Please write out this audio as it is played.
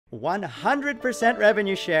100%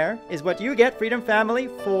 revenue share is what you get, Freedom Family,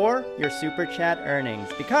 for your Super Chat earnings,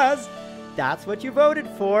 because that's what you voted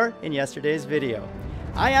for in yesterday's video.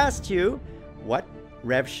 I asked you, what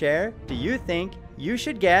rev share do you think you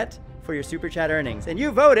should get for your Super Chat earnings? And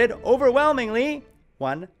you voted overwhelmingly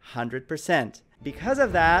 100%. Because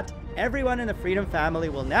of that, everyone in the Freedom Family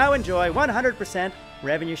will now enjoy 100%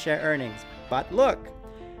 revenue share earnings. But look,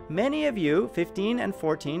 many of you, 15 and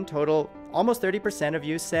 14 total, almost 30% of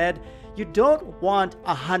you said you don't want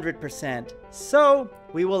 100%. So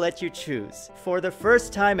we will let you choose. For the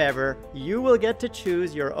first time ever, you will get to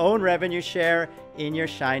choose your own revenue share in your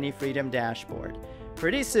shiny Freedom dashboard.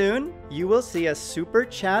 Pretty soon, you will see a Super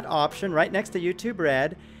Chat option right next to YouTube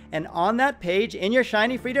Red. And on that page in your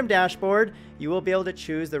shiny Freedom dashboard, you will be able to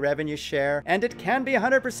choose the revenue share. And it can be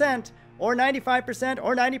 100% or 95%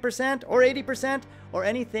 or 90% or 80% or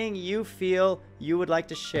anything you feel you would like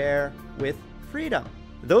to share with Freedom.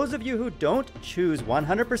 Those of you who don't choose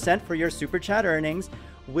 100% for your Super Chat earnings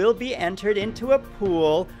will be entered into a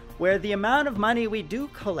pool where the amount of money we do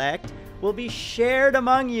collect will be shared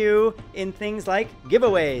among you in things like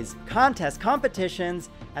giveaways, contests, competitions,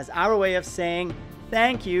 as our way of saying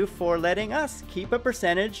thank you for letting us keep a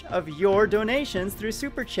percentage of your donations through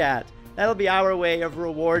Super Chat. That'll be our way of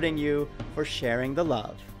rewarding you for sharing the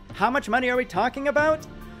love. How much money are we talking about?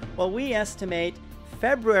 Well, we estimate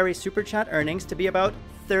February Super Chat earnings to be about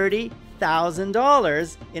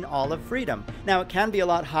 $30,000 in all of Freedom. Now, it can be a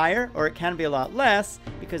lot higher or it can be a lot less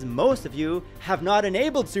because most of you have not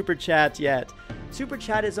enabled Super Chat yet. Super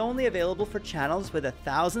Chat is only available for channels with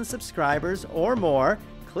 1,000 subscribers or more.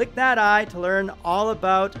 Click that eye to learn all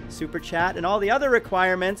about Super Chat and all the other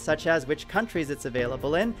requirements, such as which countries it's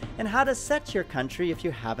available in and how to set your country if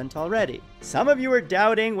you haven't already. Some of you are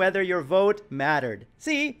doubting whether your vote mattered.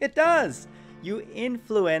 See, it does. You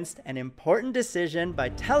influenced an important decision by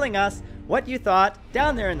telling us what you thought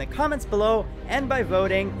down there in the comments below and by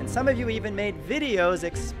voting, and some of you even made videos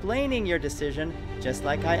explaining your decision just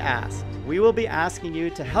like I asked. We will be asking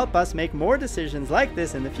you to help us make more decisions like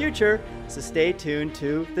this in the future, so stay tuned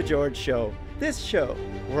to The George Show. This show,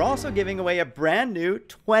 we're also giving away a brand new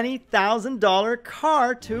 $20,000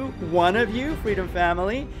 car to one of you, Freedom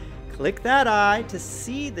Family. Click that eye to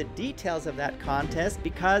see the details of that contest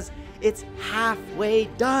because it's halfway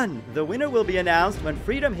done. The winner will be announced when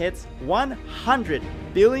Freedom hits 100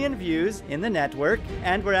 billion views in the network,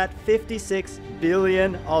 and we're at 56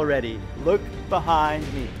 billion already. Look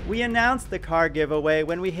behind me. We announced the car giveaway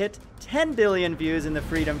when we hit 10 billion views in the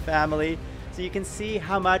Freedom Family, so you can see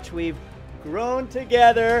how much we've grown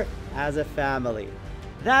together as a family.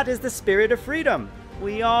 That is the spirit of Freedom.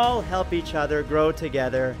 We all help each other grow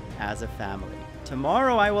together as a family.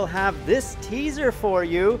 Tomorrow I will have this teaser for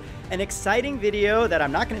you, an exciting video that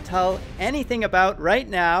I'm not going to tell anything about right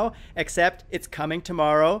now, except it's coming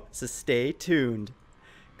tomorrow, so stay tuned.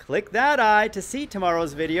 Click that eye to see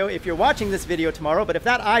tomorrow's video if you're watching this video tomorrow, but if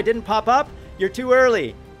that eye didn't pop up, you're too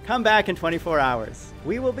early. Come back in 24 hours.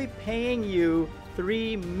 We will be paying you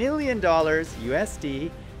 $3 million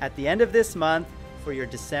USD at the end of this month for your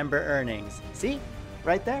December earnings. See?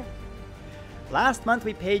 Right there. Last month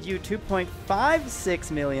we paid you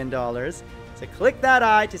 $2.56 million, so click that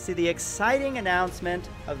eye to see the exciting announcement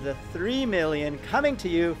of the $3 million coming to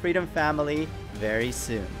you, Freedom Family, very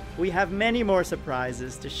soon. We have many more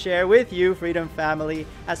surprises to share with you, Freedom Family,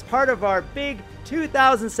 as part of our big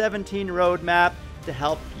 2017 roadmap to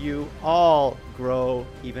help you all grow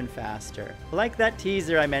even faster. Like that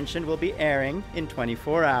teaser I mentioned will be airing in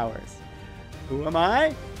 24 hours. Who am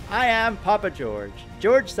I? I am Papa George,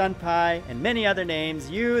 George Sunpie, and many other names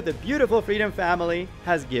you, the beautiful Freedom Family,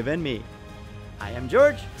 has given me. I am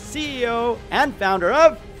George, CEO and founder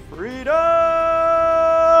of Freedom!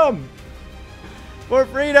 For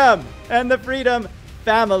Freedom and the Freedom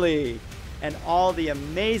Family, and all the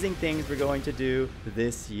amazing things we're going to do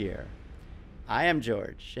this year. I am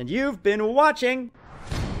George, and you've been watching.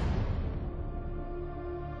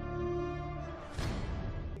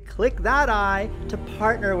 Click that eye to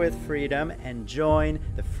partner with Freedom and join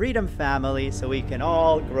the Freedom Family so we can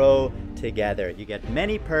all grow together. You get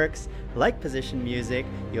many perks like Position Music.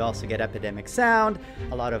 You also get Epidemic Sound,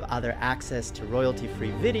 a lot of other access to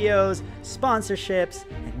royalty-free videos, sponsorships,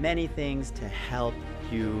 and many things to help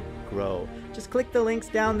you grow. Just click the links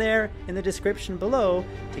down there in the description below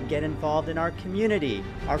to get involved in our community,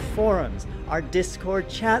 our forums, our Discord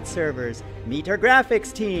chat servers, meet our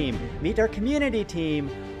graphics team, meet our community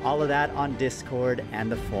team, all of that on Discord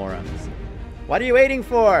and the forums. What are you waiting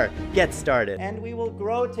for? Get started. And we will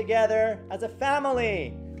grow together as a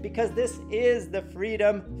family because this is the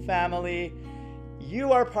Freedom Family.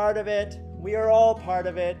 You are part of it. We are all part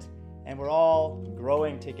of it, and we're all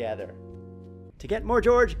growing together. To get more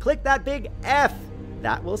George, click that big F.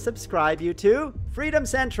 That will subscribe you to Freedom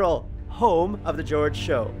Central, home of The George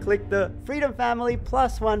Show. Click the Freedom Family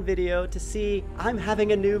 +1 video to see I'm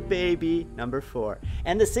having a new baby, number 4.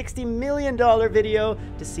 And the $60 million video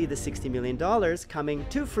to see the $60 million coming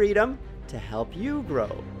to Freedom to help you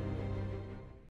grow.